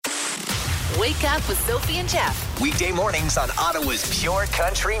Wake up with Sophie and Jeff. Weekday mornings on Ottawa's Pure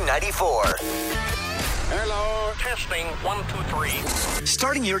Country 94. Hello, testing 1, 2, 3.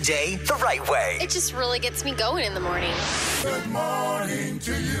 Starting your day the right way. It just really gets me going in the morning. Good morning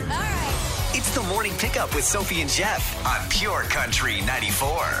to you. All right. It's the morning pickup with Sophie and Jeff on Pure Country 94.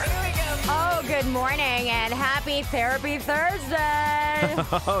 Oh, good morning and happy Therapy Thursday.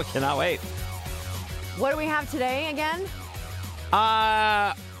 Oh, cannot wait. What do we have today again?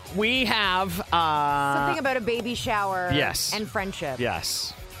 We have Something about a baby shower. Yes. And friendship.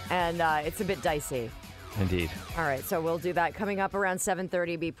 Yes, And it's a bit dicey. indeed. All right, so we'll do that coming up around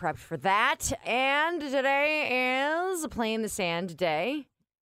 7:30. Be prepped for that. And today is a Play in the Sand day,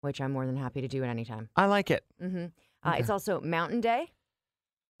 which I'm more than happy to do at any time. I like it. Mm-hmm. It's also Mountain Day.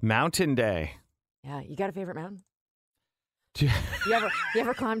 Mountain Day. Yeah, you got a favorite mountain? Do- You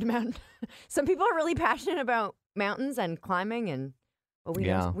ever climbed a mountain? Some people are really passionate about mountains and climbing, and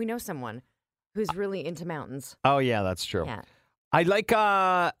we know someone who's really into mountains. Oh, yeah, that's true. Yeah. I like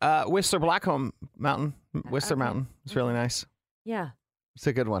Whistler Blackcomb Mountain. Whistler Okay. Mountain. It's really nice. Yeah. It's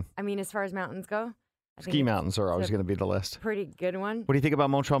a good one. I mean, as far as mountains go, I think Ski it's mountains are always a going to be the list. a pretty good one. What do you think about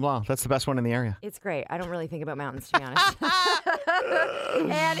Mont Tremblant? That's the best one in the area. It's great. I don't really think about mountains, to be honest.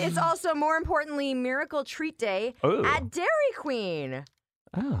 And it's also, more importantly, Miracle Treat Day Ooh. at Dairy Queen.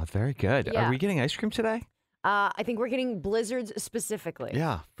 Oh, very good. Yeah. Are we getting ice cream today? I think we're getting blizzards specifically.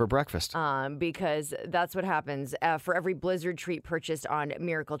 Yeah, for breakfast. Because that's what happens. For every blizzard treat purchased on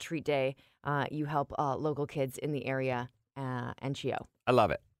Miracle Treat Day, you help local kids in the area and Chio. I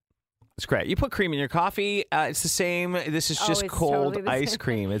love it. It's great. You put cream in your coffee. It's the same. This is just it's cold totally the ice same.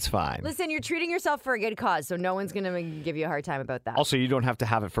 cream. It's fine. Listen, you're treating yourself for a good cause, so no one's going to give you a hard time about that. Also, you don't have to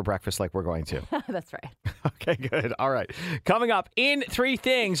have it for breakfast like we're going to. That's right. Okay, good. All right. Coming up in 3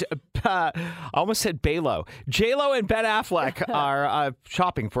 things, I almost said Balo. J-Lo and Ben Affleck are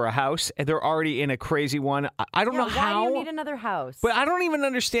shopping for a house, and they're already in a crazy one. I don't know how. Why do you need another house? But I don't even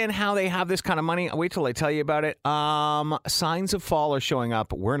understand how they have this kind of money. Wait till I tell you about it. Signs of fall are showing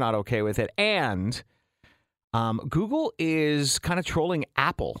up. We're not okay with it. And Google is kind of trolling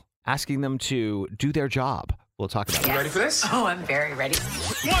Apple, asking them to do their job. We'll talk about it. Ready for this? Oh, I'm very ready.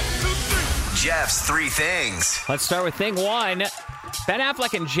 Jeff's 3 things. Let's start with thing 1. Ben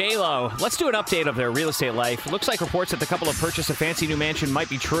Affleck and J-Lo. Let's do an update of their real estate life. It looks like reports that the couple have purchased a fancy new mansion might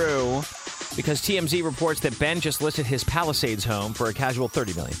be true because TMZ reports that Ben just listed his Palisades home for a casual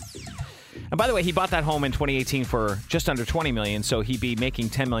 $30 million. And by the way, he bought that home in 2018 for just under $20 million, so he'd be making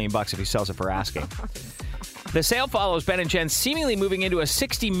 $10 million if he sells it for asking. The sale follows Ben and Jen seemingly moving into a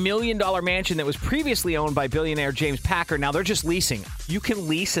 $60 million mansion that was previously owned by billionaire James Packer. Now they're just leasing. You can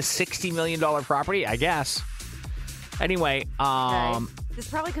lease a $60 million property, I guess. Anyway, It's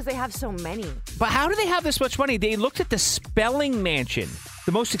probably because they have so many. but how do they have this much money? They looked at the Spelling Mansion,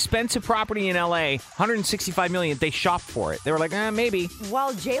 the most expensive property in LA, $165 million. They shopped for it. They were like, maybe.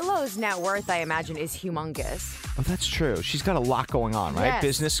 Well, J-Lo's net worth, I imagine, is humongous. Oh, that's true. She's got a lot going on, right? Yes.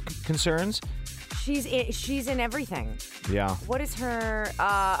 Business concerns. She's in everything. Yeah. What is her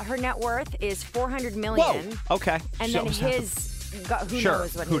net worth is $400 million. Whoa. Okay. And then his, who Sure.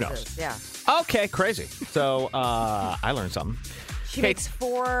 knows what Who his knows? is. Yeah. Okay, crazy. So I learned something. She Okay. makes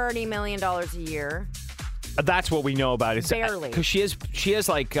 $40 million a year. That's what we know about it. Barely. Because she has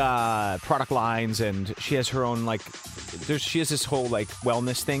like product lines, and she has her own she has this whole like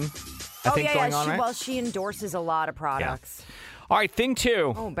wellness thing. I think going on, right? Well, she endorses a lot of products. All right, thing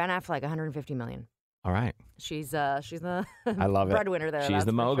 2. Oh, Ben Affleck, $150 million. All right. She's the I love it. breadwinner there. She's that's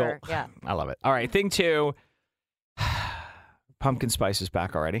the for mogul. sure. Yeah. I love it. All right, thing 2. Pumpkin spice is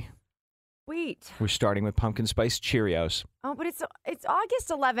back already. Sweet. We're starting with pumpkin spice Cheerios. Oh, but it's August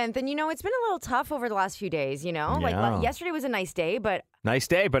 11th, and it's been a little tough over the last few days. Yeah. Like yesterday was a nice day, but Nice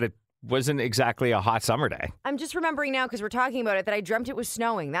day, but it wasn't exactly a hot summer day. I'm just remembering now because we're talking about it that I dreamt it was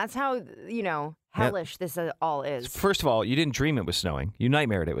snowing. That's how hellish this all is. First of all, you didn't dream it was snowing. You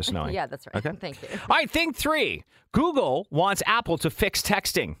nightmared it was snowing. Yeah, that's right. Okay. Thank you. All right, thing 3. Google wants Apple to fix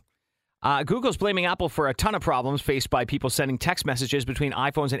texting. Google's blaming Apple for a ton of problems faced by people sending text messages between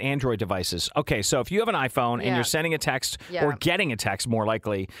iPhones and Android devices. Okay, so if you have an iPhone and you're sending a text or getting a text, more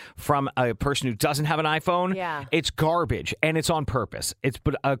likely, from a person who doesn't have an iPhone, it's garbage, and it's on purpose.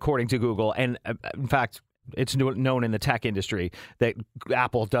 But according to Google, and in fact, it's known in the tech industry that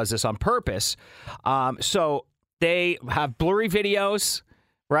Apple does this on purpose. So they have blurry videos,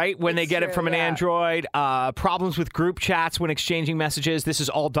 right? When they get it from an Android, problems with group chats when exchanging messages. This is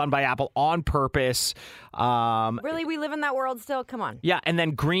all done by Apple on purpose. Really, we live in that world still? Come on. Yeah, and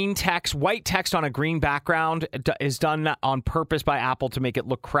then green text, white text on a green background is done on purpose by Apple to make it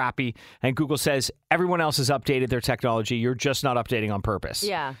look crappy. And Google says everyone else has updated their technology. You're just not updating on purpose.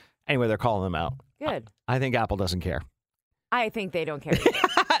 Yeah. Anyway, they're calling them out. Good. I think Apple doesn't care. I think they don't care.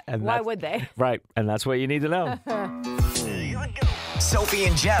 And Why would they? Right. And that's what you need to know. Sophie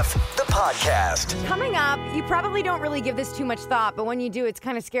and Jeff, the podcast. Coming up, you probably don't really give this too much thought, but when you do, it's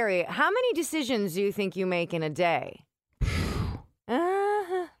kind of scary. How many decisions do you think you make in a day?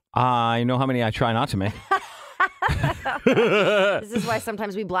 I know how many I try not to make. This is why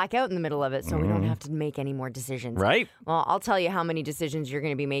sometimes we black out in the middle of it, so we don't have to make any more decisions. Right? Well, I'll tell you how many decisions you're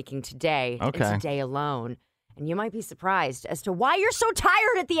going to be making today and today alone. And you might be surprised as to why you're so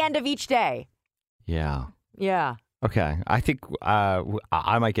tired at the end of each day. Yeah. Yeah. Okay. I think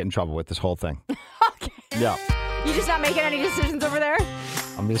I might get in trouble with this whole thing. Okay. Yeah. You just not making any decisions over there?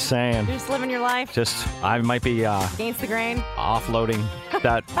 I'm just saying. You're just living your life? I might be Against the grain? offloading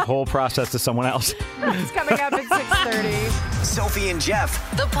that whole process to someone else. It's coming up at 6:30. Sophie and Jeff.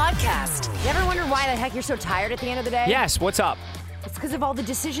 The podcast. You ever wonder why the heck you're so tired at the end of the day? Yes. What's up? It's because of all the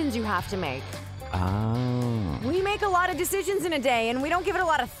decisions you have to make. Oh. We make a lot of decisions in a day, and we don't give it a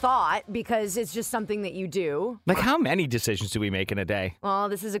lot of thought because it's just something that you do. Like, how many decisions do we make in a day? Well,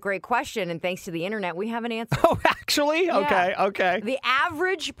 this is a great question, and thanks to the internet, we have an answer. Oh, actually? Okay. Yeah. Okay. The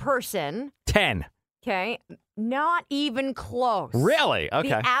average person, 10. okay, not even close. Really? Okay.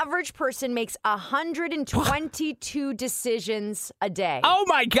 The average person makes 122 decisions a day. Oh,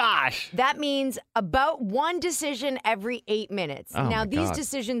 my gosh. That means about one decision every 8 minutes. Oh, now, my these God.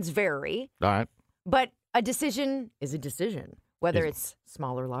 decisions vary, All right. but a decision is a decision, whether it's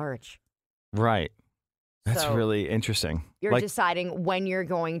small or large. Right. That's So, really interesting. You're Like, deciding when you're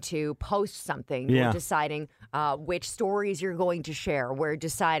going to post something. Yeah. You're deciding which stories you're going to share. We're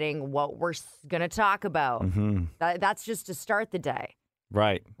deciding what we're going to talk about. That's just to start the day.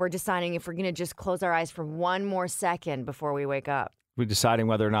 right. We're deciding if we're going to just close our eyes for one more second before we wake up. We're deciding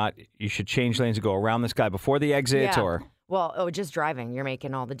whether or not you should change lanes and go around this guy before the exit Yeah. or... Well, just driving. You're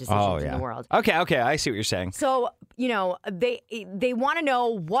making all the decisions in the world. Okay. I see what you're saying. So, they want to know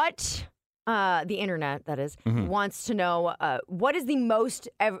what... the internet, that is, wants to know what is the most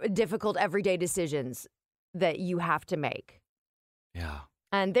difficult everyday decisions that you have to make. Yeah.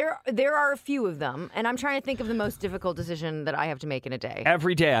 And there are a few of them, and I'm trying to think of the most difficult decision that I have to make in a day.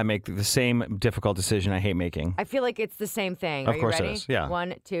 Every day I make the same difficult decision I hate making. I feel like it's the same thing. Of Are course you it ready? is, yeah.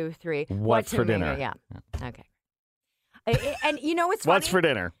 1, 2, 3. What for dinner? Yeah. Okay. And you know what's What's funny? for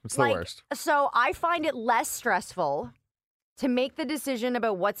dinner? It's the worst. So I find it less stressful to make the decision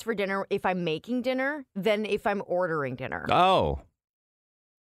about what's for dinner if I'm making dinner than if I'm ordering dinner. Oh.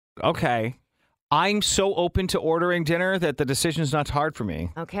 Okay. I'm so open to ordering dinner that the decision's not hard for me.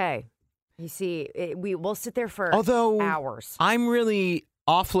 Okay. You see, we'll sit there for Although hours. I'm really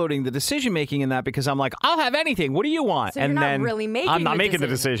offloading the decision making in that because I'm like, I'll have anything. What do you want? So you're not really making I'm not the making the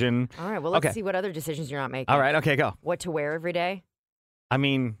decision. decision. All right, well, let's Okay. see what other decisions you're not making. All right. Okay, go. What to wear every day? I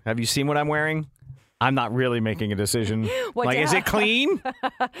mean, have you seen what I'm wearing? I'm not really making a decision. What Like, to is it clean?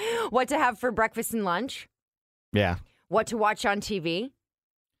 What to have for breakfast and lunch? Yeah. What to watch on TV?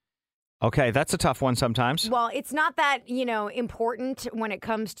 Okay, that's a tough one sometimes. Well, it's not that, important when it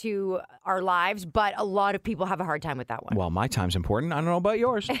comes to our lives, but a lot of people have a hard time with that one. Well, my time's important. I don't know about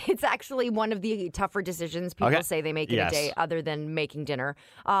yours. It's actually one of the tougher decisions people say they make in a day other than making dinner.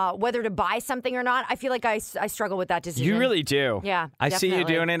 Whether to buy something or not, I feel like I struggle with that decision. You really do. Yeah, I see you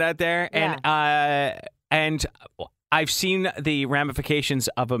definitely. doing it out there. And I've seen the ramifications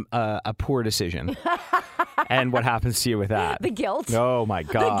of a poor decision and what happens to you with that. The guilt. Oh, my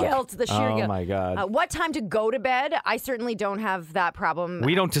God. The guilt, the sheer guilt. Oh, my God. What time to go to bed? I certainly don't have that problem.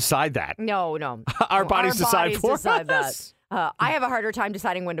 We don't decide that. No. Our bodies decide for decide us. That. I have a harder time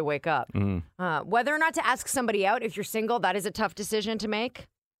deciding when to wake up. Whether or not to ask somebody out if you're single, that is a tough decision to make.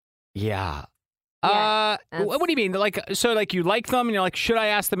 Yeah. Yeah, What do you mean? Like you like them and you're like, should I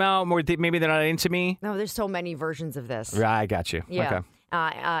ask them out? Or maybe they're not into me? No, there's so many versions of this. Right, I got you. Yeah.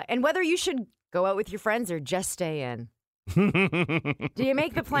 Okay. And whether you should go out with your friends or just stay in. Do you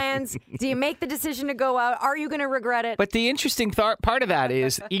make the plans? Do you make the decision to go out? Are you going to regret it? But the interesting part of that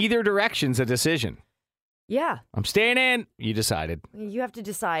is either direction's a decision. Yeah. I'm staying in. You decided. You have to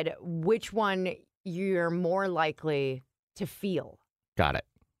decide which one you're more likely to feel. Got it.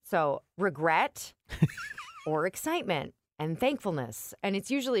 So regret or excitement and thankfulness. And it's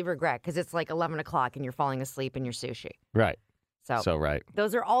usually regret because it's like 11 o'clock and you're falling asleep in your sushi. Right. So right.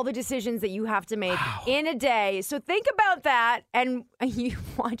 Those are all the decisions that you have to make in a day. So think about that. And you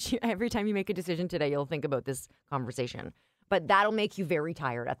watch every time you make a decision today, you'll think about this conversation. But that'll make you very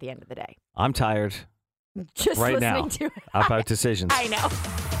tired at the end of the day. I'm tired Just right listening now to it. about decisions. I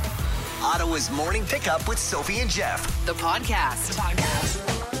know. Ottawa's Morning Pickup with Sophie and Jeff. The podcast.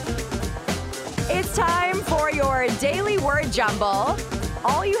 It's time for your daily word jumble.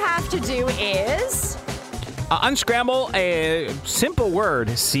 All you have to do is... unscramble a simple word,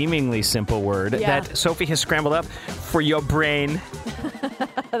 seemingly simple word, that Sophie has scrambled up for your brain.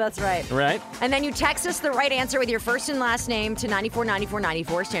 That's right. Right? And then you text us the right answer with your first and last name to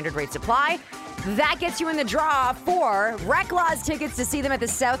 949494, standard rate supply. That gets you in the draw for Recklaw's tickets to see them at the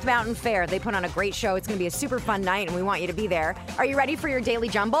South Mountain Fair. They put on a great show. It's going to be a super fun night, and we want you to be there. Are you ready for your daily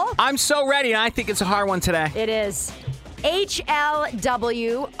jumble? I'm so ready, and I think it's a hard one today. It is.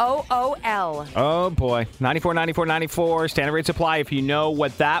 HLWOOL. Oh, boy. 949494, standard rate supply. If you know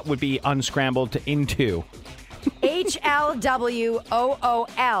what that would be unscrambled into. HLWOOL.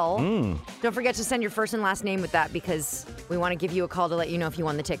 Don't forget to send your first and last name with that because we want to give you a call to let you know if you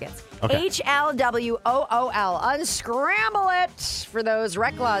won the tickets. Okay. HLWOOL. Unscramble it for those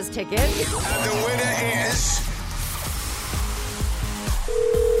Recklaw's tickets. And the winner is...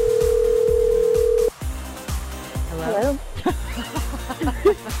 Hello.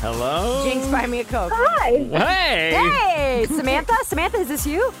 Hello? Jinx, buy me a Coke. Hi, Hey! Hey, Samantha? Samantha, is this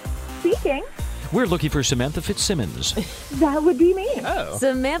you? speaking. We're looking for Samantha Fitzsimmons. That would be me. Oh.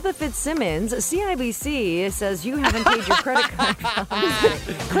 Samantha Fitzsimmons, CIBC says you haven't paid your credit card.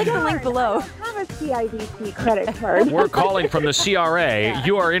 Click the link below. I have a CIBC credit card. We're calling from the CRA.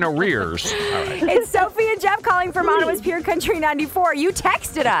 You are in arrears. All right. It's Sophie and Jeff calling from Ottawa's Pure Country 94. You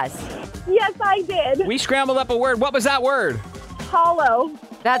texted us. Yes, I did. We scrambled up a word. What was that word? Hollow.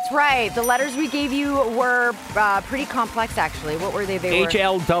 That's right. The letters we gave you were pretty complex, actually. What were they? They were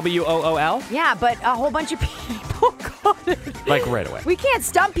HLWOOL? Yeah, but a whole bunch of people got it. Like right away. We can't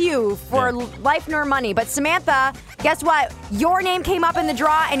stump you for life nor money. But Samantha, guess what? Your name came up in the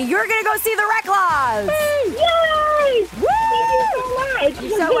draw, and you're going to go see the Recklaws. Yay! Woo! Thank you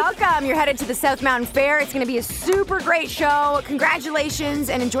so much. You're so welcome. You're headed to the South Mountain Fair. It's going to be a super great show. Congratulations,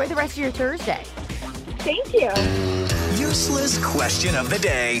 and enjoy the rest of your Thursday. Thank you. Useless question of the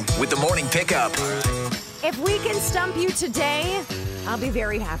day with the morning pickup. If we can stump you today, I'll be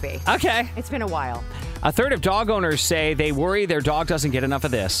very happy. Okay. It's been a while. A third of dog owners say they worry their dog doesn't get enough of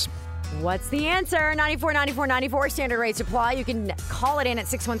this. What's the answer? 949494, standard rate supply. You can call it in at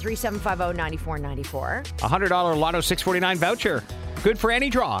 613-750-9494. $100 Lotto 649 voucher. Good for any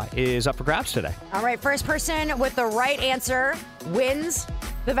draw is up for grabs today. All right, first person with the right answer wins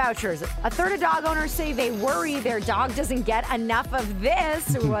the vouchers. A third of dog owners say they worry their dog doesn't get enough of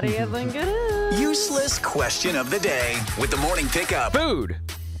this. What do you think it is? Useless question of the day with the morning pickup. Food.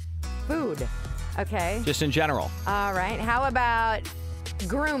 Food. Okay. Just in general. All right. How about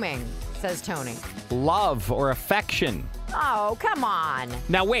grooming, says Tony. Love or affection. Oh, come on.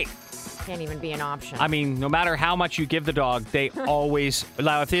 Now, wait. Can't even be an option. I mean, no matter how much you give the dog, they always...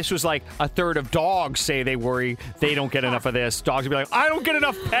 Now, if this was like a third of dogs say they worry they don't get enough of this, dogs would be like, I don't get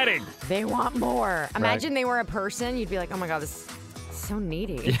enough petting. They want more. Imagine they were a person. You'd be like, oh my God, this is so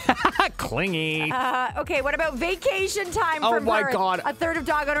needy. Clingy. Okay, what about vacation time Oh from my birth? God. A third of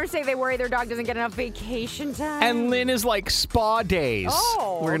dog owners say they worry their dog doesn't get enough vacation time. And Lynn is like spa days.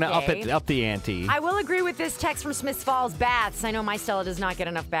 Oh, We're going to okay. up the ante. I will agree with this text from Smiths Falls. Baths. I know my Stella does not get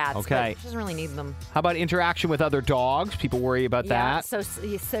enough baths. Okay. But she doesn't really need them. How about interaction with other dogs? People worry about Yeah, that. so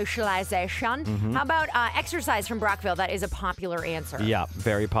socialization. How about exercise from Brockville? That is a popular answer. Yeah,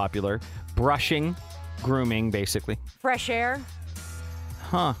 very popular. Brushing, grooming, basically. Fresh air.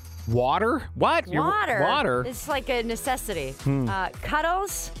 Huh. Water? What? Water? It's like a necessity.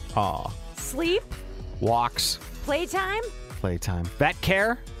 Cuddles. Aw. Sleep. Walks. Playtime. Playtime. Vet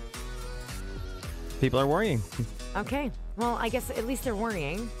care? People are worrying. Okay. Well, I guess at least they're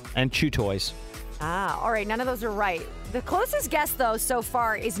worrying. And chew toys. All right. None of those are right. The closest guess, though, so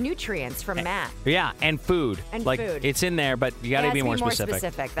far is nutrients from Matt. Yeah, and food. And like, food. It's in there, but you got to be more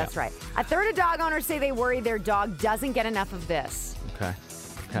specific. That's right. A third of dog owners say they worry their dog doesn't get enough of this. Okay.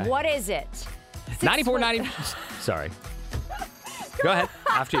 What is it? 94.90. Sorry. Go ahead.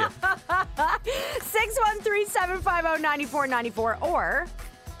 After you. 613-750-9494 or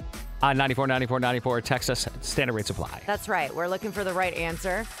 94.94.94. Text us. Standard rate supply. that's right. We're looking for the right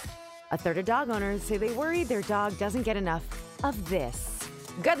answer. A third of dog owners say they worry their dog doesn't get enough of this.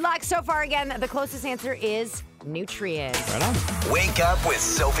 Good luck so far. Again, the closest answer is nutrients. Right on. Wake up with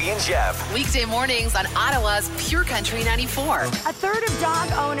Sophie and Jeff. Weekday mornings on Ottawa's Pure Country 94. A third of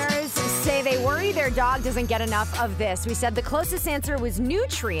dog owners say they worry their dog doesn't get enough of this. We said the closest answer was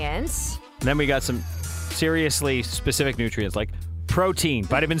nutrients. Then we got some seriously specific nutrients like protein,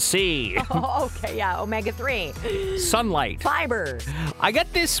 vitamin C, Oh, okay, yeah, omega-3, sunlight. fiber. I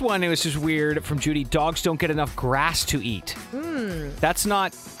got this one. It was just weird from Judy. Dogs don't get enough grass to eat. That's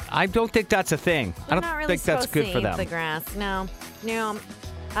not... I don't think that's a thing. I don't Not really think that's supposed good to for eat them. the grass. No.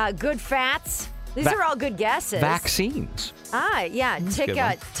 Good fats. These are all good guesses. Vaccines, Yeah. good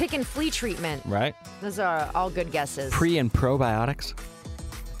one. Tick and flea treatment. right? Those are all good guesses. Pre and probiotics.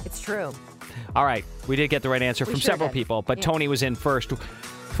 It's true. All right, we did get the right answer We from sure several did. people, but Yeah. Tony was in first.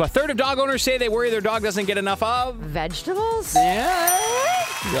 A third of dog owners say they worry their dog doesn't get enough of. Vegetables? Yeah.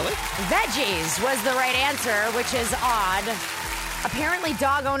 Really? Veggies was the right answer, which is odd. Apparently,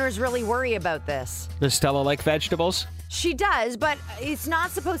 dog owners really worry about this. Does Stella like vegetables? She does, but it's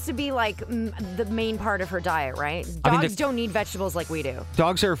not supposed to be like the main part of her diet, right? I mean, Dogs don't need vegetables like we do.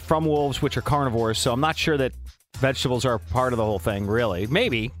 Dogs are from wolves, which are carnivores, so I'm not sure that vegetables are part of the whole thing, really.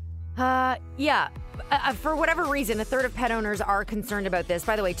 Maybe. Yeah. For whatever reason, a third of pet owners are concerned about this.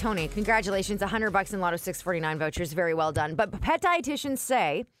 By the way, Tony, congratulations, $100 in Lotto 649 vouchers. Very well done. But pet dietitians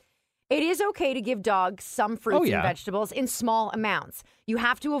say it is okay to give dogs some fruits and vegetables in small amounts. You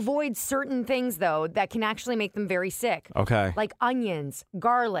have to avoid certain things, though, that can actually make them very sick. Okay. Like onions,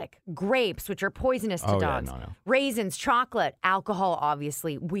 garlic, grapes, which are poisonous to dogs. Yeah, no. Raisins, chocolate, alcohol,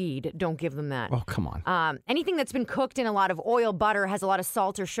 obviously, weed. Don't give them that. Oh, come on. Anything that's been cooked in a lot of oil, butter, has a lot of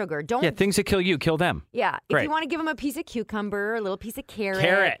salt or sugar. Don't. Yeah, things that kill you, kill them. Yeah. If Great. you want to give them a piece of cucumber, a little piece of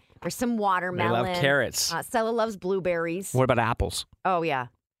carrot. Or some watermelon. They love carrots. Stella loves blueberries. What about apples? Oh, yeah.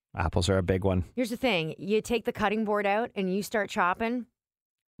 Apples are a big one. Here's the thing. You take the cutting board out and you start chopping.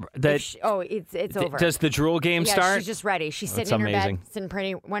 It's over. Does the drool game yeah, start? she's just ready. She's That's sitting in her amazing. bed, sitting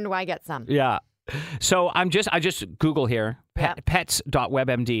pretty. When do I get some? Yeah. So I just Google here, Yeah.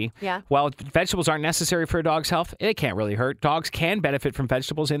 pets.webmd. Yeah. While vegetables aren't necessary for a dog's health, it can't really hurt. Dogs can benefit from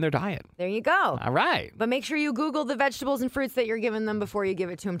vegetables in their diet. There you go. All right. But make sure you Google the vegetables and fruits that you're giving them before you give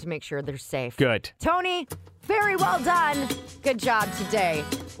it to them to make sure they're safe. Good. Tony, very well done. Good job today.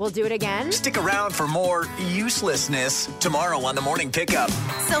 We'll do it again. Stick around for more uselessness tomorrow on the Morning Pickup.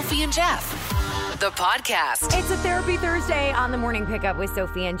 Sophie and Jeff, the podcast. It's a Therapy Thursday on the Morning Pickup with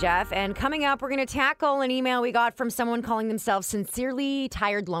Sophie and Jeff. And coming up, we're going to tackle an email we got from someone calling themselves Sincerely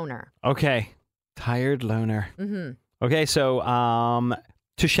Tired Loner. Okay. Tired loner. Mm-hmm. Okay, so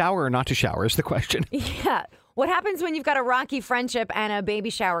to shower or not to shower is the question. Yeah. What happens when you've got a rocky friendship and a baby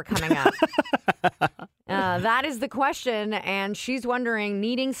shower coming up? That is the question, and she's wondering,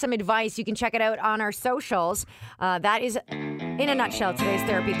 needing some advice. You can check it out on our socials. That is, in a nutshell, today's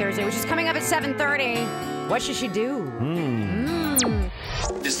Therapy Thursday, which is coming up at 7:30. What should she do?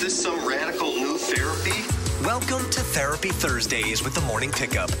 Is this some radical new therapy? Welcome to Therapy Thursdays with the Morning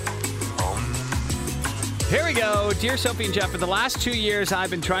Pickup. Here we go. Dear Sophie and Jeff, for the last 2 years, I've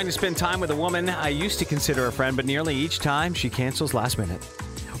been trying to spend time with a woman I used to consider a friend, but nearly each time she cancels last minute.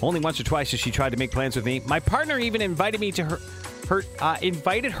 Only once or twice has she tried to make plans with me. My partner even invited me to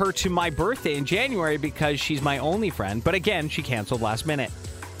invited her to my birthday in January because she's my only friend, but again, she canceled last minute.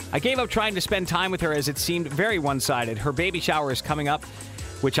 I gave up trying to spend time with her as it seemed very one-sided. Her baby shower is coming up,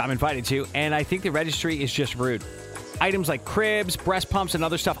 which I'm invited to, and I think the registry is just rude. Items like cribs, breast pumps, and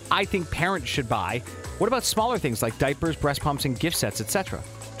other stuff I think parents should buy. What about smaller things like diapers, breast pumps, and gift sets, etc.?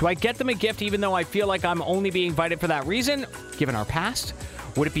 Do I get them a gift even though I feel like I'm only being invited for that reason, given our past?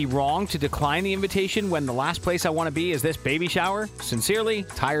 Would it be wrong to decline the invitation when the last place I want to be is this baby shower? Sincerely,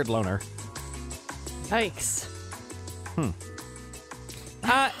 Tired Loner. Yikes.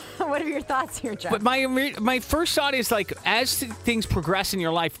 What are your thoughts here, Jeff? But my first thought is, like, as things progress in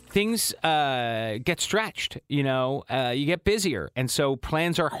your life, things get stretched. You know, you get busier, and so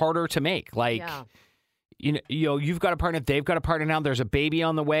plans are harder to make. Like, Yeah. you know, you've got a partner, they've got a partner now. There's a baby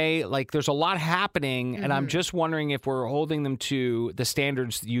on the way. Like, there's a lot happening, and I'm just wondering if we're holding them to the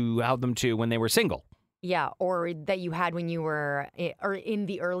standards you held them to when they were single. Yeah, or that you had when you were or in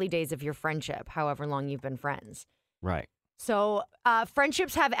the early days of your friendship, however long you've been friends. Right. So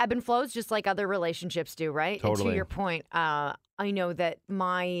friendships have ebb and flows just like other relationships do, right? And Totally. to your point, I know that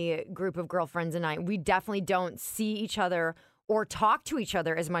my group of girlfriends and I, we definitely don't see each other or talk to each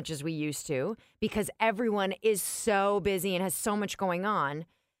other as much as we used to because everyone is so busy and has so much going on.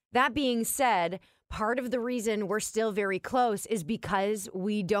 That being said, part of the reason we're still very close is because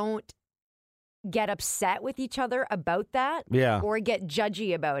we don't get upset with each other about that or get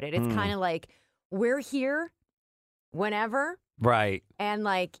judgy about it. It's kind of like we're here whenever. Right. And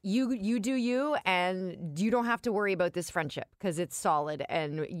like you do you, and you don't have to worry about this friendship because it's solid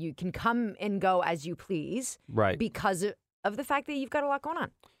and you can come and go as you please. Right. Because of the fact that you've got a lot going on.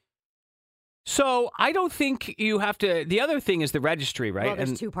 So I don't think you have to. The other thing is the registry, right? Well,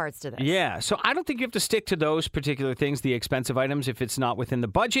 there's two parts to this. Yeah. So I don't think you have to stick to those particular things, the expensive items, if it's not within the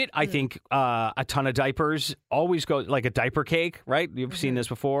budget. I think a ton of diapers always go, like a diaper cake, right? You've seen this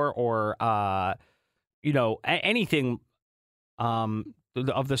before, or you know, anything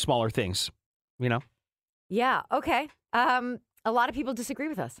of the smaller things, you know. Yeah. Okay. A lot of people disagree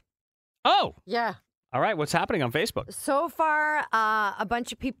with us. Oh, Yeah. all right. What's happening on Facebook? So far, a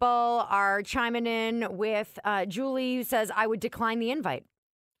bunch of people are chiming in with Julie, who says, I would decline the invite.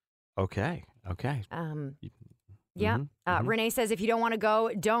 Okay. Yeah. Renee says, if you don't want to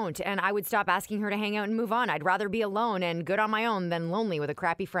go, don't. And I would stop asking her to hang out and move on. I'd rather be alone and good on my own than lonely with a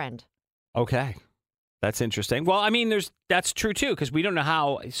crappy friend. Okay. That's interesting. Well, I mean, that's true, too, because we don't know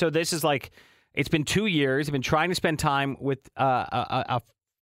how. So this is like, it's been 2 years. I've been trying to spend time with a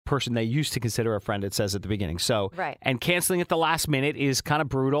person they used to consider a friend, it says at the beginning. So, right. And canceling at the last minute is kind of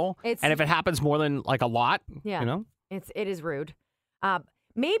brutal. And if it happens more than like a lot, yeah, you know? It is rude.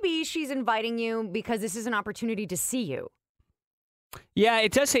 Maybe she's inviting you because this is an opportunity to see you. Yeah,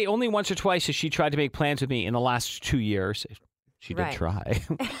 it does say only once or twice has she tried to make plans with me in the last 2 years. She did try.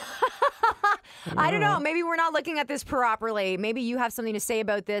 I don't know. Maybe we're not looking at this properly. Maybe you have something to say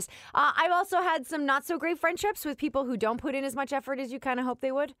about this. I've also had some not so great friendships with people who don't put in as much effort as you kind of hope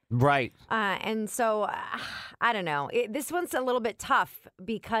they would. Right. And so, I don't know. This one's a little bit tough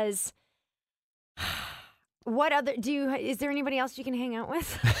because... What other is there anybody else you can hang out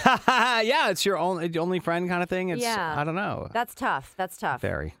with? Yeah, it's your only friend kind of thing. It's, yeah. I don't know. That's tough.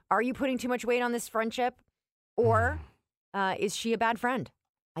 Very. Are you putting too much weight on this friendship? Or is she a bad friend?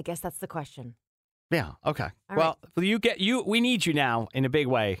 I guess that's the question. Yeah, okay. All well, we need you now in a big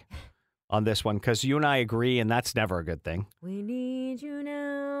way on this one because you and I agree, and that's never a good thing. We need you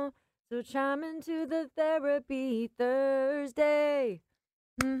now, so chime into the Therapy Thursday.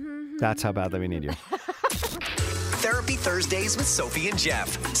 That's how badly we need you. Therapy Thursdays with Sophie and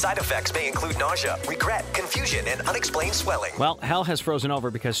Jeff. Side effects may include nausea, regret, confusion, and unexplained swelling. Well, hell has frozen over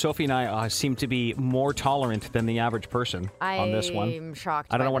because Sophie and I seem to be more tolerant than the average person on this one. I'm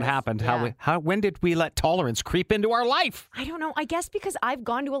shocked. I don't know what happened. Yeah. When did we let tolerance creep into our life? I don't know. I guess because I've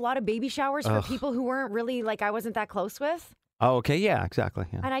gone to a lot of baby showers for people who weren't really, I wasn't that close with. Oh, okay. Yeah, exactly.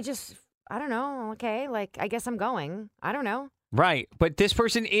 Yeah. And I don't know. Okay. I guess I'm going. I don't know. Right. But this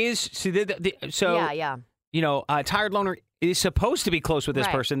person is, Yeah. You know, Tired Loner is supposed to be close with this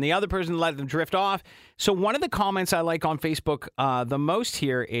person. The other person let them drift off. So one of the comments I like on Facebook the most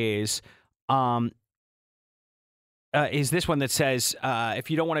here is this one that says, if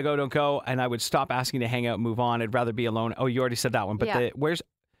you don't want to go, don't go. And I would stop asking to hang out and move on. I'd rather be alone. Oh, you already said that one. But where's...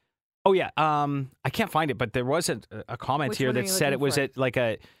 Oh, yeah. I can't find it. But there was a comment here that said it was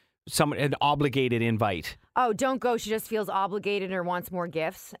an obligated invite. Oh, don't go. She just feels obligated or wants more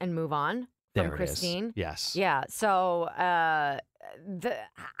gifts and move on. From There Christine. It is. Yes. Yeah. So I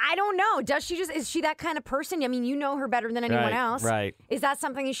don't know. Is she that kind of person? I mean, you know her better than anyone else. Right. Is that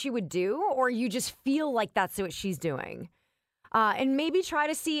something that she would do, or you just feel like that's what she's doing? And maybe try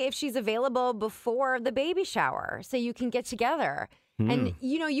to see if she's available before the baby shower so you can get together. And,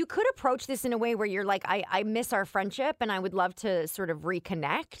 you could approach this in a way where you're like, I miss our friendship and I would love to sort of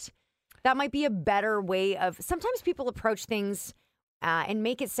reconnect. That might be a better way of... Sometimes people approach things and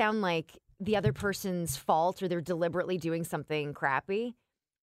make it sound like the other person's fault or they're deliberately doing something crappy.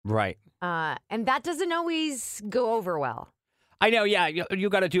 Right. And that doesn't always go over well. I know, yeah. You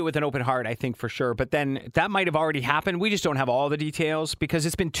got to do it with an open heart, I think, for sure. But then that might have already happened. We just don't have all the details because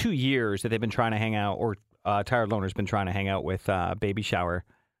it's been 2 years that they've been trying to hang out, or Tired Loner's been trying to hang out with baby shower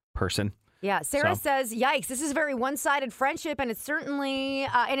person. Yeah, Sarah says, yikes, this is a very one-sided friendship, and it's certainly,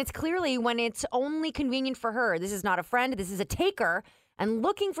 and it's clearly when it's only convenient for her. This is not a friend, this is a taker, and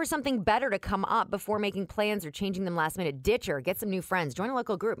looking for something better to come up before making plans or changing them last minute. Ditch her, get some new friends, join a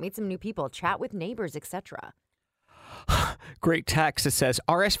local group, meet some new people, chat with neighbors, etc. Great text that says,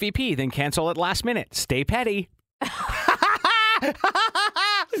 RSVP, then cancel at last minute. Stay petty.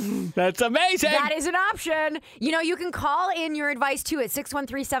 That's amazing. That is an option. You can call in your advice too at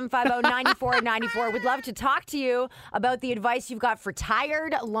 613-750-9494. We'd love to talk to you about the advice you've got for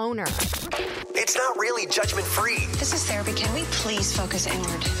Tired Loner. It's not really judgment-free. This is therapy. Can we please focus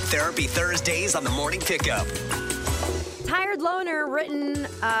inward? Therapy Thursdays on the Morning Pickup. Tired Loner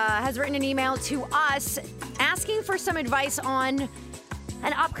has written an email to us asking for some advice on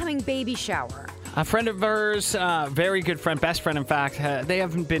an upcoming baby shower. A friend of hers, very good friend, best friend, in fact, they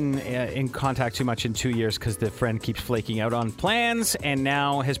haven't been in contact too much in 2 years because the friend keeps flaking out on plans and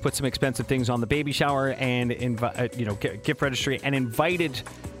now has put some expensive things on the baby shower and gift registry and invited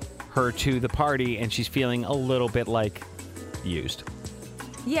her to the party, and she's feeling a little bit like used.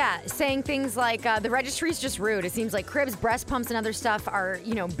 Yeah, saying things like the registry's just rude. It seems like cribs, breast pumps, and other stuff are,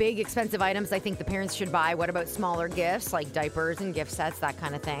 big, expensive items I think the parents should buy. What about smaller gifts like diapers and gift sets, that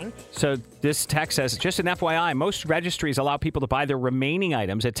kind of thing? So this text says, just an FYI, most registries allow people to buy their remaining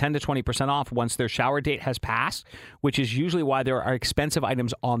items at 10 to 20% off once their shower date has passed, which is usually why there are expensive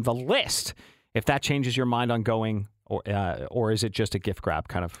items on the list. If that changes your mind on going, or is it just a gift grab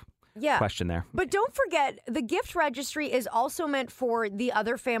kind of question there. But don't forget, the gift registry is also meant for the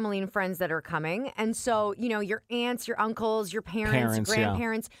other family and friends that are coming. And so, your aunts, your uncles, your parents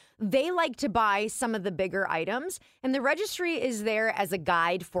grandparents, they like to buy some of the bigger items. And the registry is there as a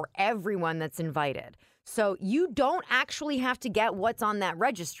guide for everyone that's invited. So you don't actually have to get what's on that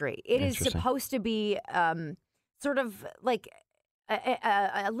registry. It is supposed to be sort of like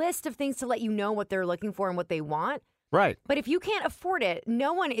a list of things to let you know what they're looking for and what they want. Right. But if you can't afford it,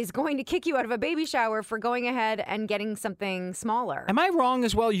 no one is going to kick you out of a baby shower for going ahead and getting something smaller. Am I wrong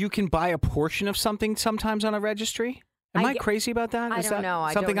as well? You can buy a portion of something sometimes on a registry? Am I crazy about that? I don't know.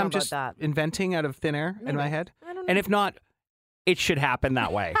 Something I'm just about that. inventing out of thin air in my head? I don't know. And if not, it should happen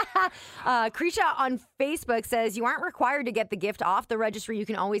that way. Krisha on Facebook says, you aren't required to get the gift off the registry. You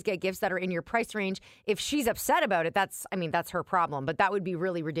can always get gifts that are in your price range. If she's upset about it, that's her problem. But that would be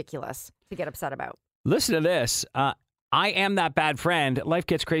really ridiculous to get upset about. Listen to this. I am that bad friend. Life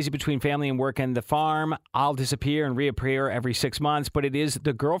gets crazy between family and work and the farm. I'll disappear and reappear every 6 months. But it is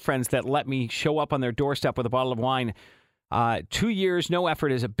the girlfriends that let me show up on their doorstep with a bottle of wine. 2 years, no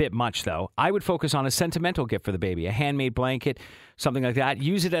effort is a bit much, though. I would focus on a sentimental gift for the baby, a handmade blanket, something like that.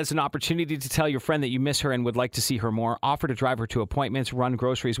 Use it as an opportunity to tell your friend that you miss her and would like to see her more. Offer to drive her to appointments, run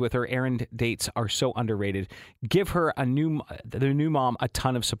groceries with her. Errand dates are so underrated. Give her the new mom a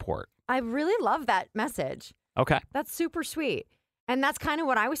ton of support. I really love that message. Okay. That's super sweet. And that's kind of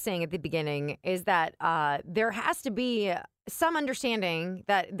what I was saying at the beginning, is that there has to be some understanding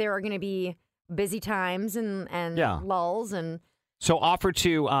that there are going to be busy times and lulls. And so offer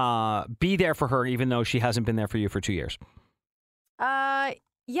to be there for her even though she hasn't been there for you for 2 years.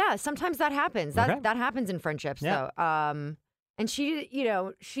 Yeah, sometimes that happens. That happens in friendships, Yeah. though. And she,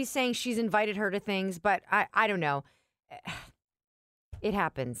 she's saying she's invited her to things, but I don't know. It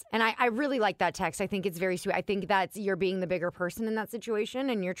happens. And I really like that text. I think it's very sweet. I think that's you're being the bigger person in that situation,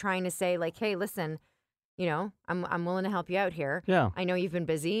 and you're trying to say, like, hey, listen, I'm willing to help you out here. Yeah. I know you've been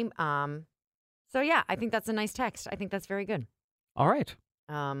busy. So, yeah, I think that's a nice text. I think that's very good. All right.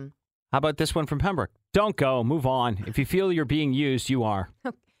 How about this one from Pembroke? Don't go. Move on. If you feel you're being used, you are.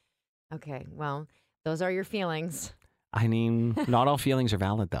 Okay. Well, those are your feelings. I mean, not all feelings are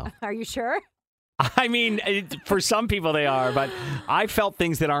valid, though. Are you sure? I mean, for some people they are, but I felt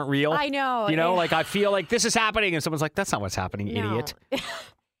things that aren't real. I know. Like I feel like this is happening, and someone's like, that's not what's happening, idiot. And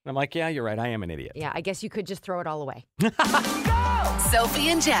I'm like, yeah, you're right. I am an idiot. Yeah, I guess you could just throw it all away. Sophie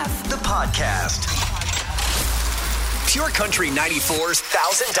and Jeff. The podcast. Pure Country 94's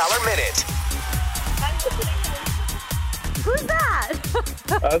 $1,000 Minute. Who's that?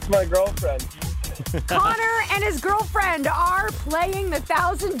 That's my girlfriend. Connor and his girlfriend are playing the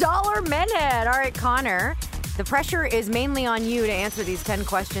 $1,000 Minute. All right, Connor, the pressure is mainly on you to answer these 10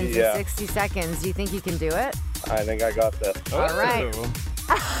 questions in 60 seconds. Do you think you can do it? I think I got this. All right.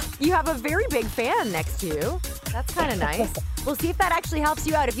 You have a very big fan next to you. That's kind of nice. We'll see if that actually helps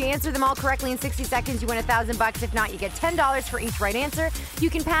you out. If you answer them all correctly in 60 seconds, you win $1,000. If not, you get $10 for each right answer. You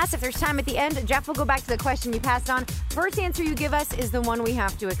can pass if there's time at the end. Jeff will go back to the question you passed on. First answer you give us is the one we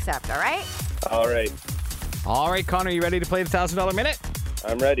have to accept, all right? All right. All right, Connor, you ready to play the $1,000 Minute?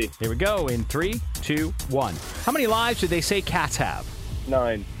 I'm ready. Here we go in 3, 2, 1. How many lives do they say cats have?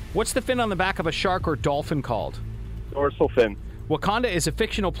 9. What's the fin on the back of a shark or dolphin called? Dorsal fin. Wakanda is a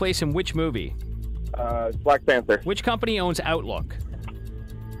fictional place in which movie? Black Panther. Which company owns Outlook?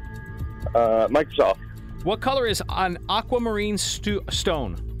 Microsoft. What color is an aquamarine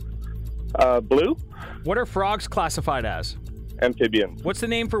stone? Blue. What are frogs classified as? Amphibians. What's the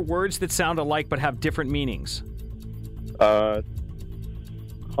name for words that sound alike but have different meanings?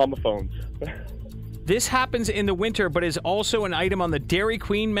 Homophones. This happens in the winter but is also an item on the Dairy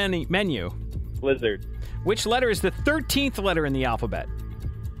Queen menu. Lizard. Which letter is the 13th letter in the alphabet?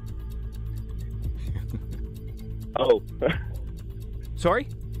 O. Sorry?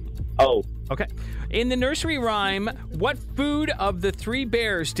 O. Okay. In the nursery rhyme, what food of the 3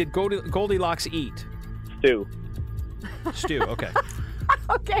 bears did Goldilocks eat? Stew. Stew, okay.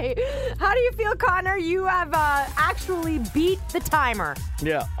 Okay. How do you feel, Connor? You have actually beat the timer.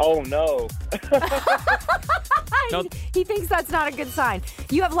 Yeah. Oh, no. He thinks that's not a good sign.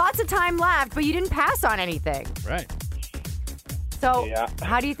 You have lots of time left, but you didn't pass on anything. Right. So,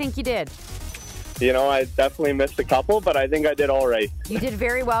 how do you think you did? I definitely missed a couple, but I think I did all right. You did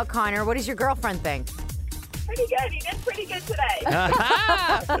very well, Connor. What does your girlfriend think? Pretty good. He did pretty good today.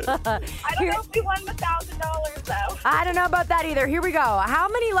 I don't know if we won the $1,000, though. I don't know about that either. Here we go. How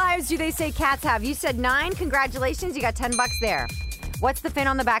many lives do they say cats have? You said 9. Congratulations. You got $10 there. What's the fin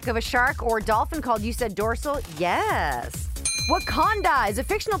on the back of a shark or dolphin called? You said dorsal. Yes. Wakanda is a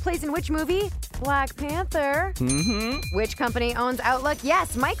fictional place in which movie? Black Panther. Mm-hmm. Which company owns Outlook?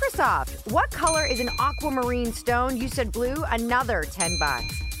 Yes, Microsoft. What color is an aquamarine stone? You said blue. Another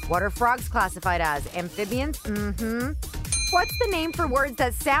 $10. What are frogs classified as? Amphibians? Mm-hmm. What's the name for words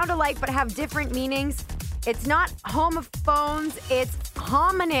that sound alike but have different meanings? It's not homophones, it's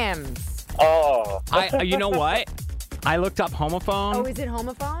homonyms. Oh. You know what? I looked up homophone. Oh, is it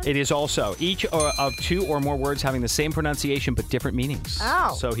homophone? It is also each of two or more words having the same pronunciation but different meanings.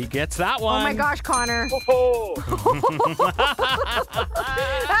 Oh. So he gets that one. Oh my gosh, Connor. Oh.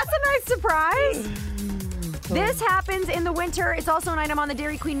 That's a nice surprise. This happens in the winter. It's also an item on the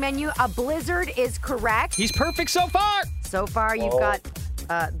Dairy Queen menu. A blizzard is correct. He's perfect so far. So far, you've got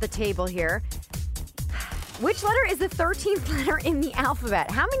the table here. Which letter is the 13th letter in the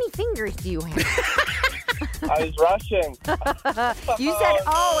alphabet? How many fingers do you have? I was rushing. You said,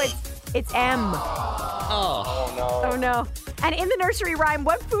 it's M. Oh, no. Oh, no. And in the nursery rhyme,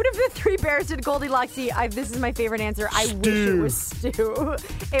 what food of the three bears did Goldilocks eat? This is my favorite answer. I wish it was stew.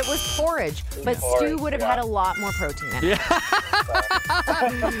 It was porridge, but stew would have had a lot more protein in it. Yeah.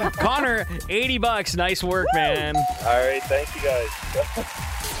 Connor, $80. Nice work, man. All right, thank you guys.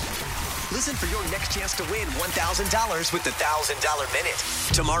 Listen for your next chance to win $1,000 with the $1,000 Minute.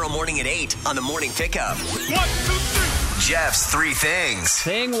 Tomorrow morning at 8 on the Morning Pickup. 1, 2, 3. Jeff's 3 things.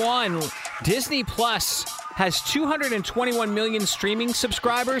 Thing 1, Disney Plus has 221 million streaming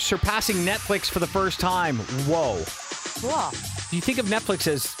subscribers, surpassing Netflix for the first time. Whoa. Cool. You think of Netflix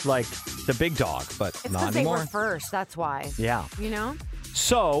as like the big dog, but It's not because they anymore. were first. That's why. Yeah. You know?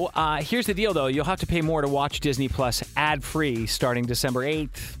 So here's the deal, though. You'll have to pay more to watch Disney Plus ad-free starting December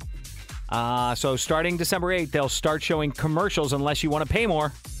 8th. So starting December 8th, they'll start showing commercials unless you want to pay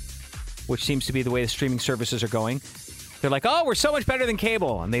more, which seems to be the way the streaming services are going. They're like, oh, we're so much better than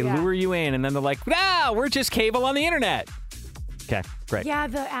cable. And they lure you in. And then they're like, no, we're just cable on the internet. Okay, great. Yeah,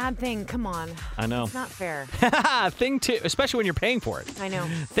 the ad thing. Come on. I know. It's not fair. Thing 2, especially when you're paying for it. I know.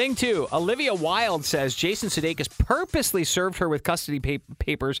 Thing 2, Olivia Wilde says Jason Sudeikis purposely served her with custody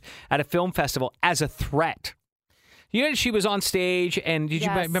papers at a film festival as a threat. You know, she was on stage, and did you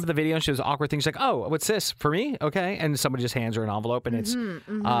remember the video? And she was awkward things like, oh, what's this? For me? Okay. And somebody just hands her an envelope, and it's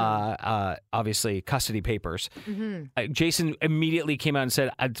obviously custody papers. Mm-hmm. Jason immediately came out and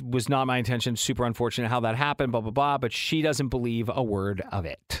said, it was not my intention. Super unfortunate how that happened, blah, blah, blah. But she doesn't believe a word of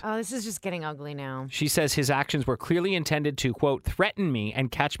it. Oh, this is just getting ugly now. She says his actions were clearly intended to, quote, threaten me and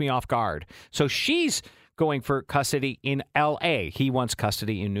catch me off guard. So she's going for custody in L.A. He wants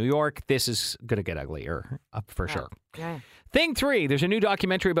custody in New York. This is going to get uglier, for sure. Yeah. Thing 3, there's a new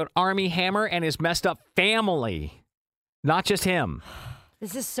documentary about Armie Hammer and his messed up family. Not just him.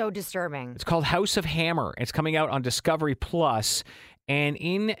 This is so disturbing. It's called House of Hammer. It's coming out on Discovery Plus. And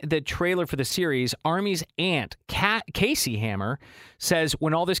in the trailer for the series, Armie's aunt, Casey Hammer, says,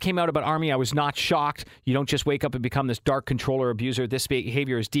 when all this came out about Armie, I was not shocked. You don't just wake up and become this dark controller abuser. This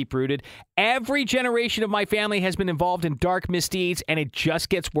behavior is deep-rooted. Every generation of my family has been involved in dark misdeeds, and it just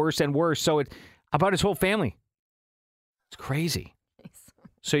gets worse and worse. So it's about his whole family. It's crazy.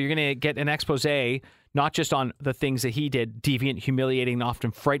 So you're going to get an expose, not just on the things that he did, deviant, humiliating, and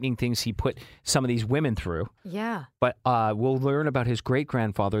often frightening things he put some of these women through. Yeah. But we'll learn about his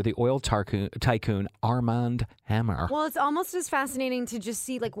great-grandfather, the oil tycoon, Armand Hammer. Well, it's almost as fascinating to just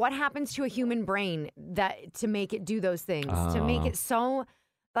see, like, what happens to a human brain that to make it do those things, to make it so,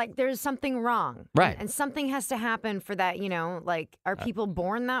 like, there's something wrong. Right. And something has to happen for that, you know, like, are people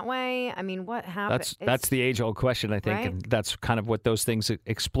born that way? I mean, what happens? That's the age-old question, I think, right? and that's kind of what those things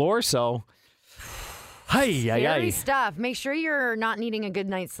explore, so... Scary stuff. Make sure you're not needing a good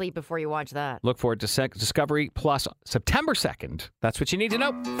night's sleep before you watch that. Look forward to Discovery Plus September 2nd. That's what you need to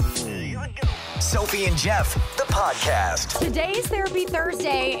know. Sophie and Jeff, the podcast. Today's Therapy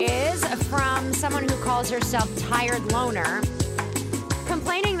Thursday is from someone who calls herself Tired Loner.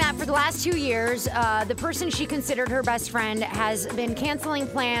 Complaining that for the last 2 years, the person she considered her best friend has been canceling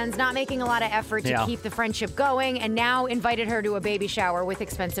plans, not making a lot of effort to keep the friendship going, and now invited her to a baby shower with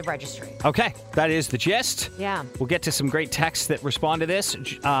expensive registry. Okay, that is the gist. Yeah. We'll get to some great texts that respond to this.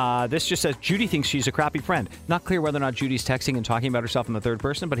 This just says, Judy thinks she's a crappy friend. Not clear whether or not Judy's texting and talking about herself in the third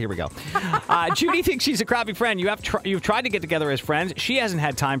person, but here we go. Judy thinks she's a crappy friend. You've tried to get together as friends. She hasn't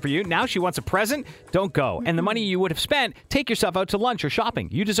had time for you. Now she wants a present. Don't go. And the money you would have spent, take yourself out to lunch or shopping.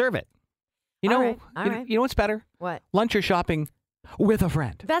 You deserve it. You know, you know what's better? What? Lunch or shopping with a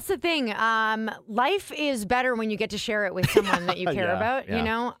friend. That's the thing. Life is better when you get to share it with someone that you care about. Yeah. You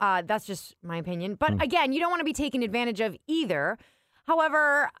know, that's just my opinion. But again, you don't want to be taken advantage of either.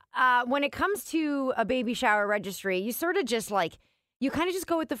 However, when it comes to a baby shower registry, you sort of just like, you kind of just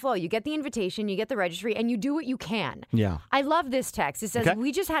go with the flow. You get the invitation, you get the registry, and you do what you can. Yeah. I love this text. It says,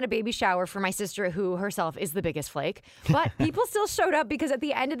 we just had a baby shower for my sister, who herself is the biggest flake. But people still showed up because at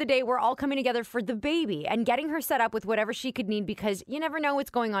the end of the day, we're all coming together for the baby and getting her set up with whatever she could need, because you never know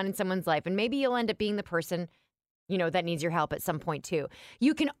what's going on in someone's life. And maybe you'll end up being the person that needs your help at some point too.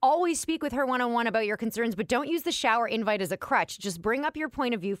 You can always speak with her one-on-one about your concerns, but don't use the shower invite as a crutch. Just bring up your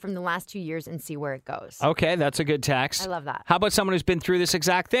point of view from the last 2 years and see where it goes. Okay, that's a good text. I love that. How about someone who's been through this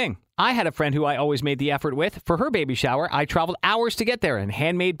exact thing? I had a friend who I always made the effort with. For her baby shower, I traveled hours to get there and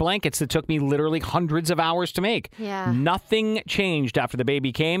handmade blankets that took me literally hundreds of hours to make. Yeah. Nothing changed after the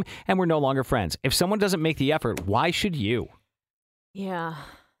baby came, and we're no longer friends. If someone doesn't make the effort, why should you? Yeah,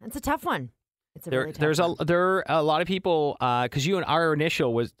 it's a tough one. It's a really tough one. There are a lot of people, because our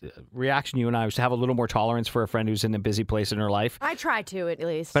initial reaction, you and I, was to have a little more tolerance for a friend who's in a busy place in her life. I try to, at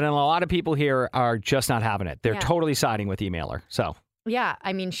least. But a lot of people here are just not having it. They're totally siding with emailer. So yeah,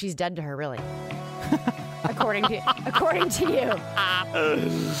 I mean, she's dead to her, really. according to you.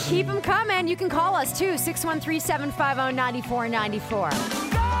 Keep them coming. You can call us too, 613-750-9494.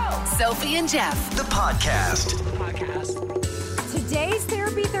 Sophie and Jeff, the podcast. Today's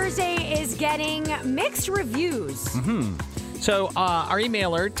Therapy Thursday is getting mixed reviews. So our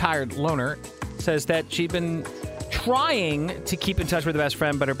emailer, Tired Loner, says that she'd been trying to keep in touch with her best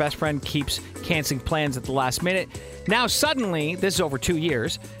friend, but her best friend keeps canceling plans at the last minute. Now suddenly, this is over 2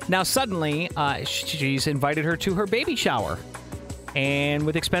 years, she's invited her to her baby shower. And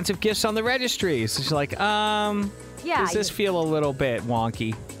with expensive gifts on the registry. So she's like, does this feel a little bit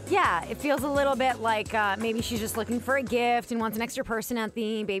wonky? Yeah, it feels a little bit like maybe she's just looking for a gift and wants an extra person at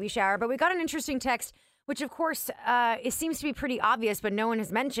the baby shower. But we got an interesting text, which, of course, it seems to be pretty obvious, but no one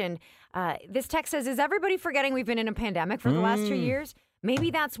has mentioned. This text says, is everybody forgetting we've been in a pandemic for the last 2 years?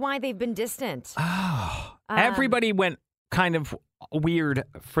 Maybe that's why they've been distant. Oh, everybody went kind of weird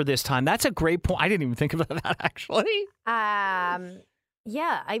for this time. That's a great point. I didn't even think about that, actually.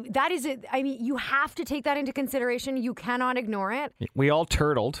 Yeah, that is it. I mean, you have to take that into consideration. You cannot ignore it. We all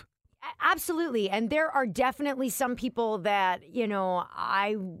turtled. Absolutely. And there are definitely some people that,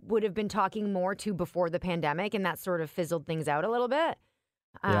 I would have been talking more to before the pandemic, and that sort of fizzled things out a little bit.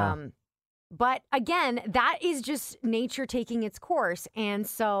 Yeah. But again, that is just nature taking its course. And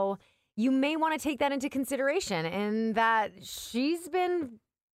so you may want to take that into consideration, and that she's been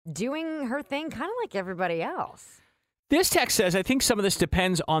doing her thing kind of like everybody else. This text says, I think some of this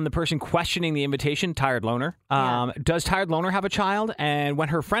depends on the person questioning the invitation, Tired Loner. Does Tired Loner have a child? And when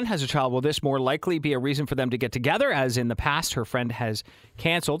her friend has a child, will this more likely be a reason for them to get together, as in the past her friend has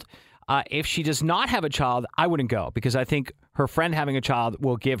canceled? If she does not have a child, I wouldn't go, because I think her friend having a child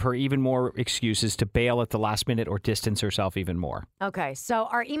will give her even more excuses to bail at the last minute or distance herself even more. Okay, so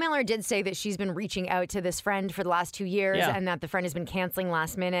our emailer did say that she's been reaching out to this friend for the last 2 years and that the friend has been canceling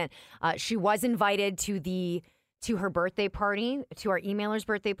last minute. She was invited to her birthday party, to our emailer's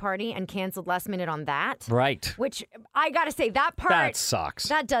birthday party, and canceled last minute on that. Right. Which, I gotta say, that part... That sucks.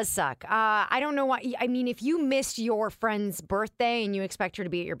 That does suck. I don't know why... I mean, if you missed your friend's birthday and you expect her to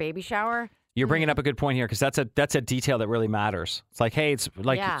be at your baby shower... You're bringing up a good point here, because that's a detail that really matters. It's like, hey, it's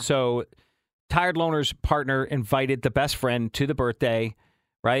like... Yeah. So, Tired Loner's partner invited the best friend to the birthday,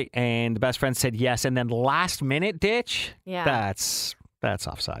 right? And the best friend said yes, and then last minute ditch? Yeah. That's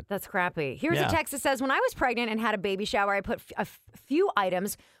offside. That's crappy. Here's a text that says, when I was pregnant and had a baby shower, I put a few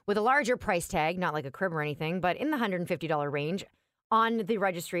items with a larger price tag, not like a crib or anything, but in the $150 range on the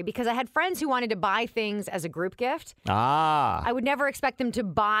registry, because I had friends who wanted to buy things as a group gift. I would never expect them to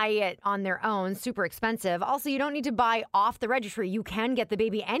buy it on their own, super expensive. Also, you don't need to buy off the registry. You can get the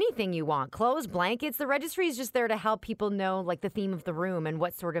baby anything you want. Clothes, blankets. The registry is just there to help people know like the theme of the room and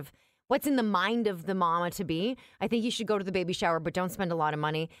what's in the mind of the mama to be. I think you should go to the baby shower, but don't spend a lot of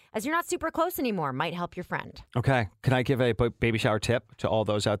money, as you're not super close anymore. Might help your friend. Okay. Can I give a baby shower tip to all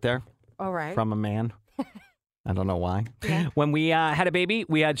those out there? All right. From a man. I don't know why. Yeah. When we had a baby,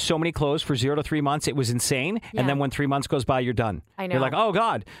 we had so many clothes for 0 to 3 months. It was insane. Yeah. And then when 3 months goes by, you're done. I know. You're like, oh,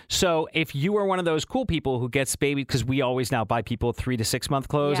 God. So if you are one of those cool people who gets baby, because we always now buy people 3 to 6 month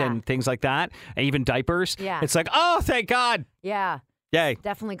clothes and things like that, and even diapers. Yeah. It's like, oh, thank God. Yeah. Yay.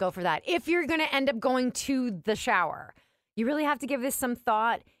 Definitely go for that. If you're going to end up going to the shower, you really have to give this some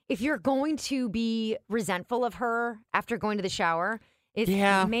thought. If you're going to be resentful of her after going to the shower,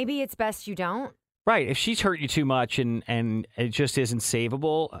 maybe it's best you don't. Right. If she's hurt you too much and it just isn't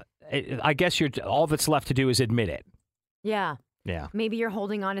savable, I guess all that's left to do is admit it. Yeah. Yeah. Maybe you're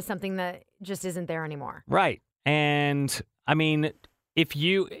holding on to something that just isn't there anymore. Right. And I mean, if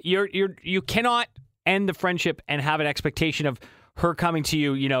you cannot end the friendship and have an expectation of her coming to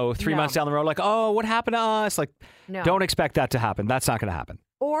you, 3 months down the road, like, oh, what happened to us? Like, don't expect that to happen. That's not going to happen.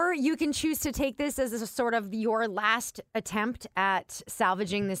 Or you can choose to take this as a sort of your last attempt at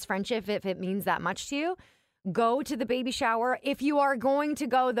salvaging this friendship if it means that much to you. Go to the baby shower. If you are going to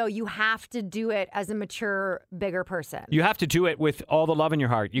go, though, you have to do it as a mature, bigger person. You have to do it with all the love in your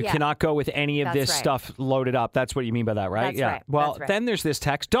heart. You cannot go with any of this stuff loaded up. That's what you mean by that, right? That's right. Well, That's right. then there's this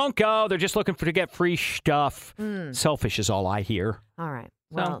text. Don't go. They're just looking to get free stuff. Selfish is all I hear. All right.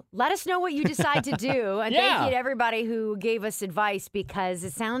 Well, let us know what you decide to do. And thank you to everybody who gave us advice because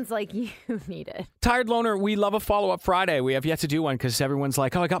it sounds like you need it. Tired Loner, we love a follow-up Friday. We have yet to do one because everyone's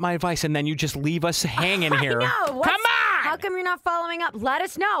like, oh, I got my advice. And then you just leave us hanging here. I know. Come on! How come you're not following up? Let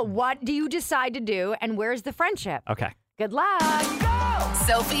us know. What do you decide to do and where's the friendship? Okay. Good luck.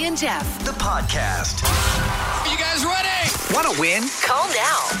 Sophie and Jeff. The podcast. You guys ready? Want to win? Call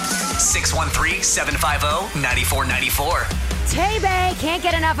now. 613-750-9494. Taybay can't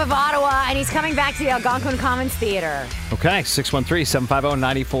get enough of Ottawa, and he's coming back to the Algonquin Commons Theatre. Okay,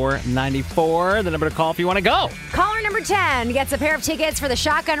 613-750-9494. The number to call if you want to go. Caller number 10 gets a pair of tickets for the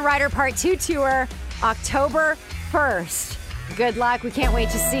Shotgun Rider Part 2 tour, October 1st. Good luck. We can't wait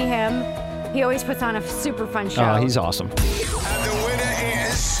to see him. He always puts on a super fun show. Oh, he's awesome. And the winner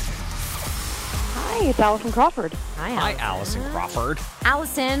is... Hi, it's Allison Crawford. Hi, Allison Crawford.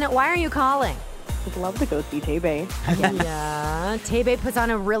 Allison, why are you calling? I'd love to go see Taybay. Yeah, Taybay puts on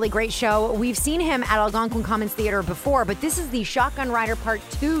a really great show. We've seen him at Algonquin Commons Theatre before, but this is the Shotgun Rider Part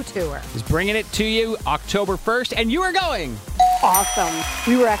 2 tour. He's bringing it to you October 1st, and you are going.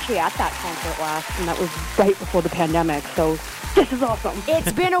 Awesome. We were actually at that concert last, and that was right before the pandemic, so this is awesome.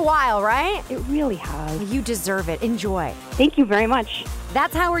 It's been a while, right? It really has. You deserve it. Enjoy. Thank you very much.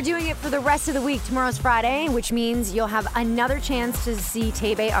 That's how we're doing it for the rest of the week. Tomorrow's Friday, which means you'll have another chance to see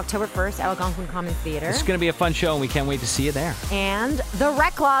Taybay October 1st at Algonquin Commons Theatre. It's going to be a fun show, and we can't wait to see you there. And the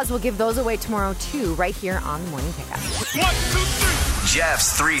Rec Laws will give those away tomorrow, too, right here on the Morning Pickup. 1, 2, 3.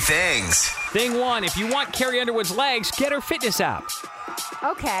 Jeff's 3 things. Thing 1, if you want Carrie Underwood's legs, get her fitness app.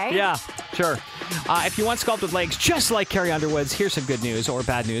 Okay. Yeah, sure. If you want sculpted legs just like Carrie Underwood's, here's some good news or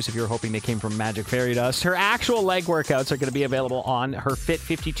bad news if you're hoping they came from magic fairy dust. Her actual leg workouts are going to be available on her Fit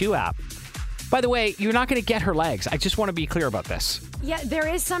 52 app. By the way, you're not going to get her legs. I just want to be clear about this. Yeah, there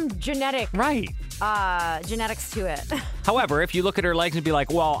is some genetics to it. However, if you look at her legs and be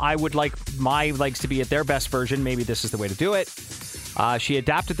like, well, I would like my legs to be at their best version, maybe this is the way to do it. She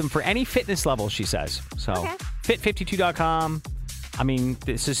adapted them for any fitness level, she says. So, fit52.com. I mean,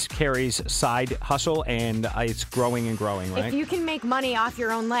 this is Carrie's side hustle, and it's growing and growing, right? If you can make money off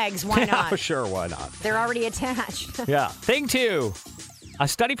your own legs, why not? Sure, why not? They're already attached. Yeah. Thing 2. A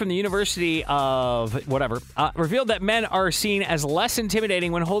study from the University of revealed that men are seen as less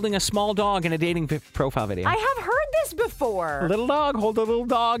intimidating when holding a small dog in a dating profile video. I have heard this before. A little dog, hold a little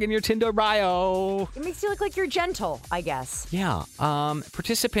dog in your Tinder bio. It makes you look like you're gentle, I guess. Yeah.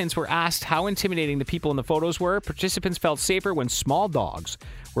 Participants were asked how intimidating the people in the photos were. Participants felt safer when small dogs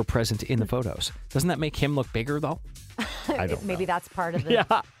were present in the photos. Doesn't that make him look bigger, though? I don't know. Maybe that's part of the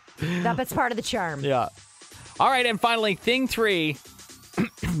that's part of the charm. Yeah. All right, and finally, thing 3.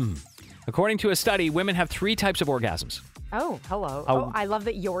 According to a study, women have 3 types of orgasms. Oh, hello. Oh, I love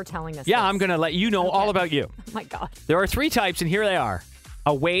that you're telling us Yeah, this. I'm going to let you know all about you. Oh, my God. There are 3 types, and here they are.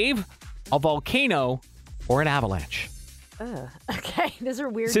 A wave, a volcano, or an avalanche. Okay, those are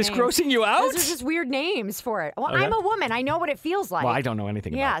weird names. Is this grossing you out? Those are just weird names for it. Well, okay. I'm a woman. I know what it feels like. Well, I don't know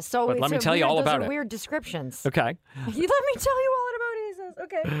anything about it. So but let me tell you all about those it. are weird descriptions. Okay. You let me tell you all about it, he says.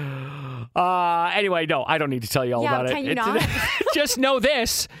 Okay. Anyway, no, I don't need to tell you all about it. Can you not? Just know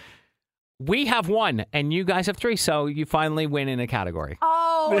this. We have 1, and you guys have 3, so you finally win in a category.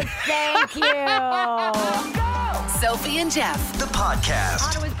 Oh, thank you. Sophie and Jeff. The podcast.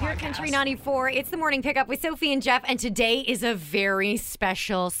 Ottawa's Pure Country 94. It's the Morning Pickup with Sophie and Jeff, and today is a very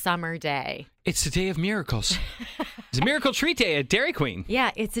special summer day. It's the day of miracles. It's a miracle treat day at Dairy Queen. Yeah,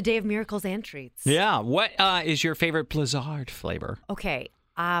 it's a day of miracles and treats. Yeah. What is your favorite Blizzard flavor? Okay.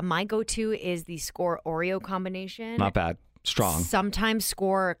 My go-to is the Score Oreo combination. Not bad. Strong. Sometimes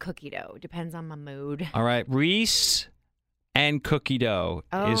Score cookie dough. Depends on my mood. All right. Reese and cookie dough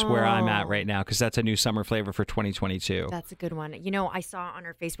is where I'm at right now because that's a new summer flavor for 2022. That's a good one. You know, I saw on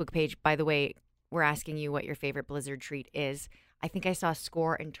our Facebook page, by the way, we're asking you what your favorite Blizzard treat is. I think I saw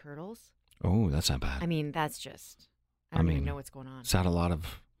Score and Turtles. Oh, that's not bad. I mean, that's just, I don't even know what's going on. Is that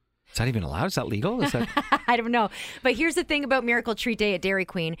is that even allowed? Is that legal? Is that? I don't know. But here's the thing about Miracle Treat Day at Dairy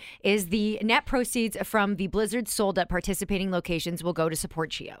Queen is the net proceeds from the Blizzard sold at participating locations will go to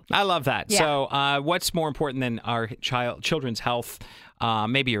support CHEO. I love that. Yeah. So what's more important than our children's health?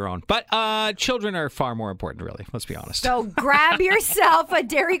 Maybe your own. But children are far more important, really. Let's be honest. So grab yourself a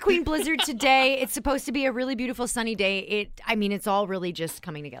Dairy Queen Blizzard today. It's supposed to be a really beautiful sunny day. It's all really just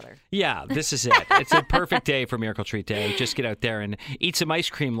coming together. Yeah, this is it. It's a perfect day for Miracle Treat Day. Just get out there and eat some ice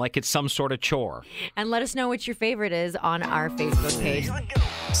cream like it's some sort of chore. And let us know what your favorite is on our Facebook page.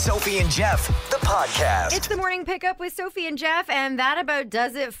 Sophie and Jeff, the podcast. It's the morning pickup with Sophie and Jeff, and that about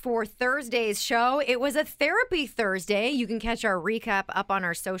does it for Thursday's show. It was a therapy Thursday. You can catch our recap up on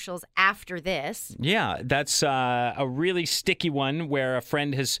our socials after this. Yeah, that's a really sticky one where a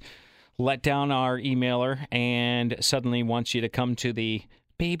friend has let down our emailer and suddenly wants you to come to the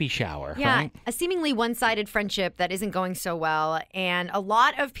baby shower. Yeah, right? A seemingly one-sided friendship that isn't going so well, and a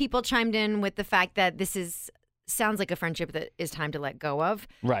lot of people chimed in with the fact that sounds like a friendship that is time to let go of.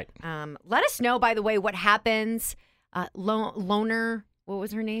 Right. Let us know, by the way, what happens. Loner, what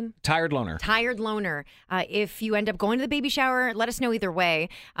was her name? Tired Loner. If you end up going to the baby shower, let us know either way.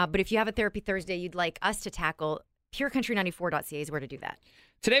 But if you have a Therapy Thursday you'd like us to tackle, purecountry94.ca is where to do that.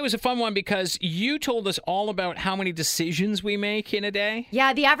 Today was a fun one because you told us all about how many decisions we make in a day.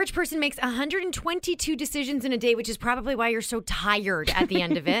 Yeah, the average person makes 122 decisions in a day, which is probably why you're so tired at the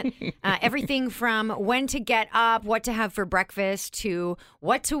end of it. Everything from when to get up, what to have for breakfast, to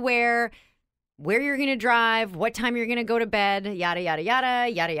what to wear, where you're going to drive, what time you're going to go to bed, yada, yada, yada,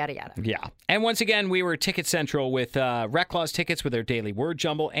 yada, yada, yada. Yeah. And once again, we were Ticket Central with Reclaws tickets with their daily word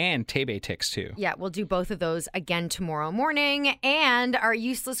jumble and Tebe ticks too. Yeah, we'll do both of those again tomorrow morning. And our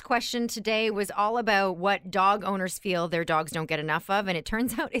useless question today was all about what dog owners feel their dogs don't get enough of. And it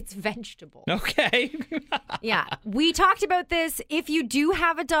turns out it's vegetables. Okay. Yeah. We talked about this. If you do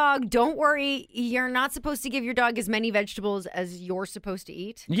have a dog, don't worry. You're not supposed to give your dog as many vegetables as you're supposed to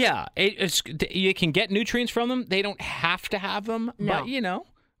eat. Yeah. You can get nutrients from them. They don't have to have them. No. But,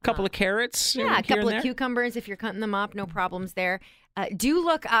 a couple of carrots. Yeah, a couple of cucumbers if you're cutting them up. No problems there. Do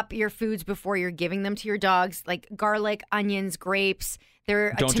look up your foods before you're giving them to your dogs, like garlic, onions, grapes.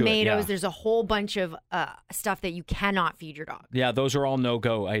 There are tomatoes. There's a whole bunch of stuff that you cannot feed your dog. Yeah, those are all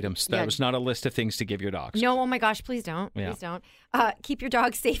no-go items. That was not a list of things to give your dogs. No, oh my gosh, please don't. Please don't. Keep your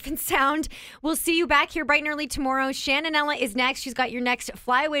dog safe and sound. We'll see you back here bright and early tomorrow. Shannonella is next. She's got your next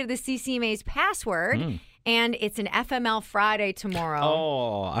flyaway to the CCMA's password. And it's an FML Friday tomorrow.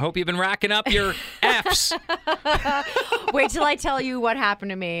 Oh, I hope you've been racking up your Fs. Wait till I tell you what happened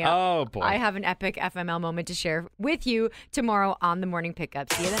to me. Oh, boy. I have an epic FML moment to share with you tomorrow on the Morning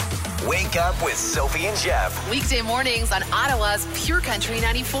Pickup. See you then. Wake up with Sophie and Jeff. Weekday mornings on Ottawa's Pure Country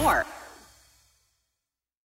 94.